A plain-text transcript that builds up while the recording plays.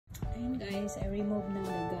And guys, I removed now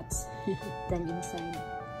the guts from inside.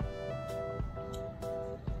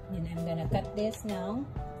 And I'm gonna cut this now.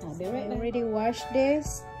 I'll be right back. I already washed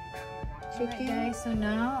this chicken. Alright guys, so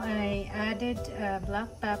now I added black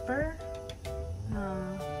pepper,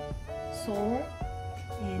 salt,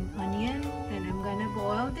 and onion, and I'm gonna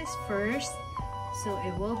boil this first so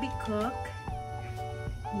it will be cooked.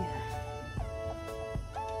 Yeah.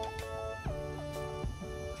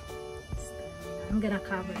 I'm gonna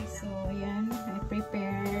cover it. So yan, I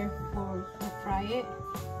prepare for fry it.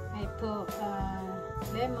 I put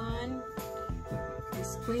lemon, I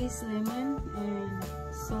squeeze lemon, and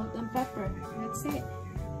salt and pepper. That's it.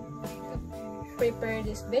 Prepare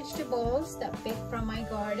these vegetables that picked from my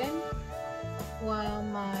garden while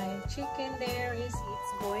my chicken there is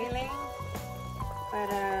boiling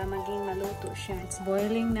para maging maluto siya. It's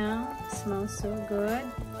boiling now. It smells so good.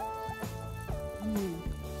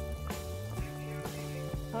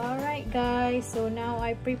 Alright guys, so now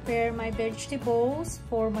I prepare my vegetables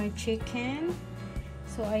for my chicken.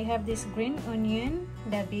 So I have this green onion,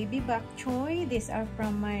 the baby bok choy. These are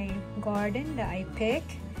from my garden that I pick.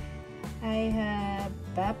 I have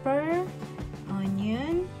pepper,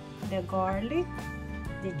 onion, the garlic,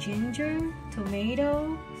 the ginger,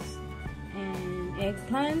 tomatoes, and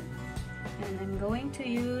eggplant. And I'm going to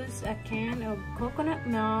use a can of coconut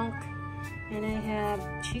milk. And I have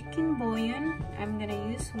chicken bouillon. I'm gonna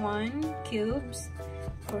use 1 cubes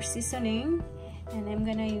for seasoning. And I'm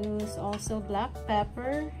gonna use also black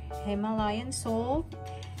pepper, Himalayan salt.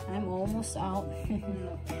 I'm almost out.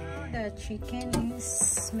 The chicken is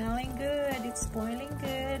smelling good. It's boiling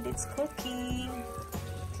good. It's cooking.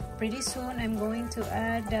 Pretty soon I'm going to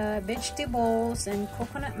add vegetables and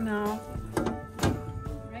coconut milk.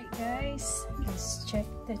 Right guys, let's check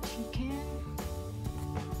the chicken.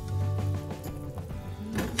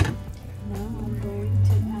 Now I'm going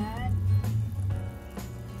to add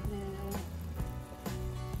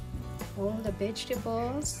all the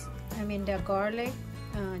vegetables. I mean the garlic,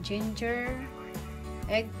 ginger,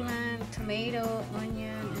 eggplant, tomato,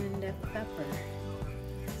 onion, and the pepper.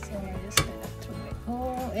 So I'm just gonna throw it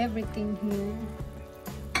all, everything here.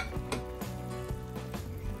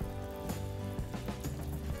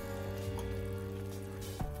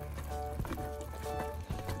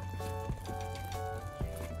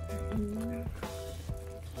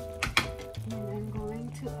 And I'm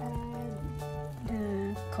going to add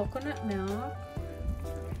the coconut milk.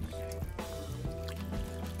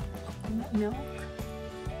 I'm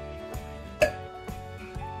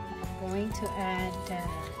going to add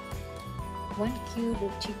 1 cube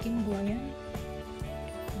of chicken bouillon.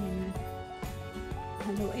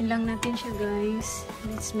 Haluin lang natin siya guys.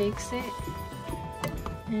 Let's mix it.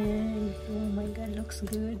 And oh my god, looks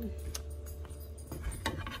good.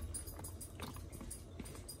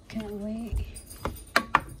 Can't wait.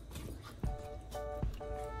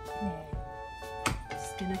 Yeah.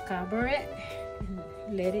 Just gonna cover it.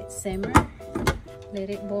 Let it simmer,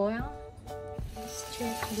 let it boil. Let's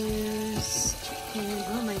check this chicken.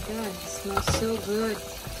 Oh my god, it smells so good.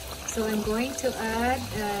 So I'm going to add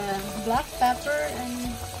black pepper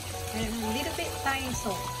and a little bit tiny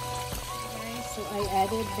salt. Okay, so I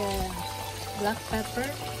added the black pepper,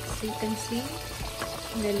 so you can see,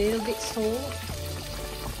 and a little bit salt.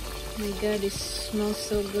 Oh my god, it smells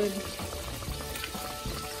so good.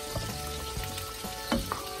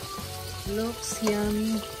 Looks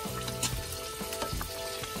yummy.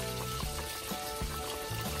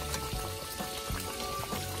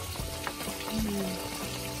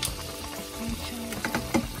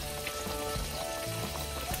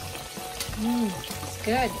 It's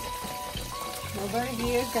good. Over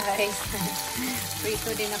here guys,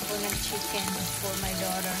 prito din ako ng chicken for my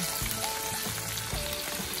daughter.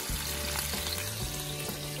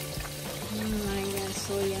 My god,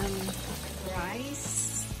 so yummy. Rice.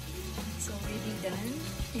 Already done.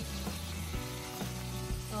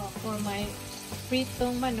 For my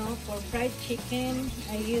pritong manok, for fried chicken,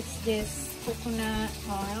 I use this coconut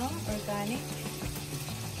oil, organic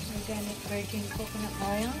virgin coconut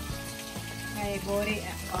oil. I bought it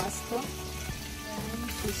at Costco. And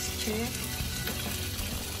just check.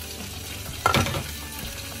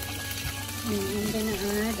 And I'm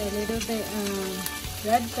gonna add a little bit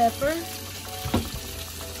red pepper,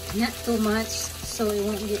 not too much, so it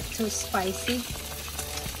won't get too spicy.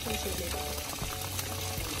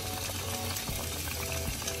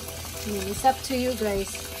 It's up to you guys.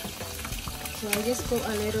 So I just put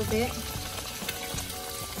a little bit.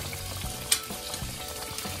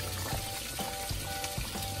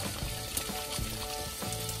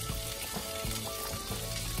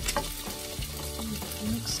 It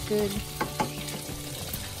looks good.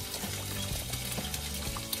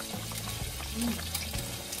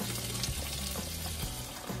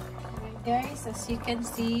 guys, as you can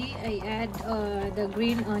see, I add the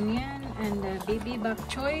green onion and the baby bok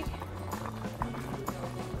choy.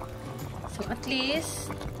 So at least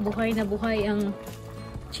buhay na buhay ang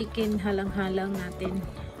chicken halang-halang natin.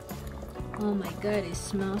 Oh my god, it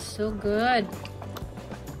smells so good.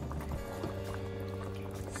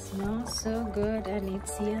 It smells so good and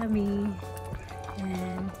it's yummy.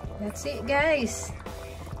 And that's it, guys.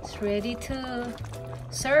 It's ready to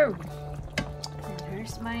serve. And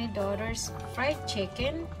here's my daughter's fried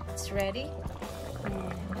chicken. It's ready.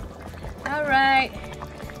 Alright,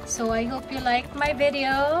 so I hope you liked my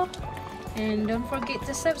video. And don't forget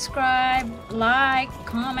to subscribe, like,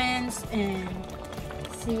 comments, and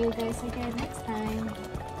see you guys again next time.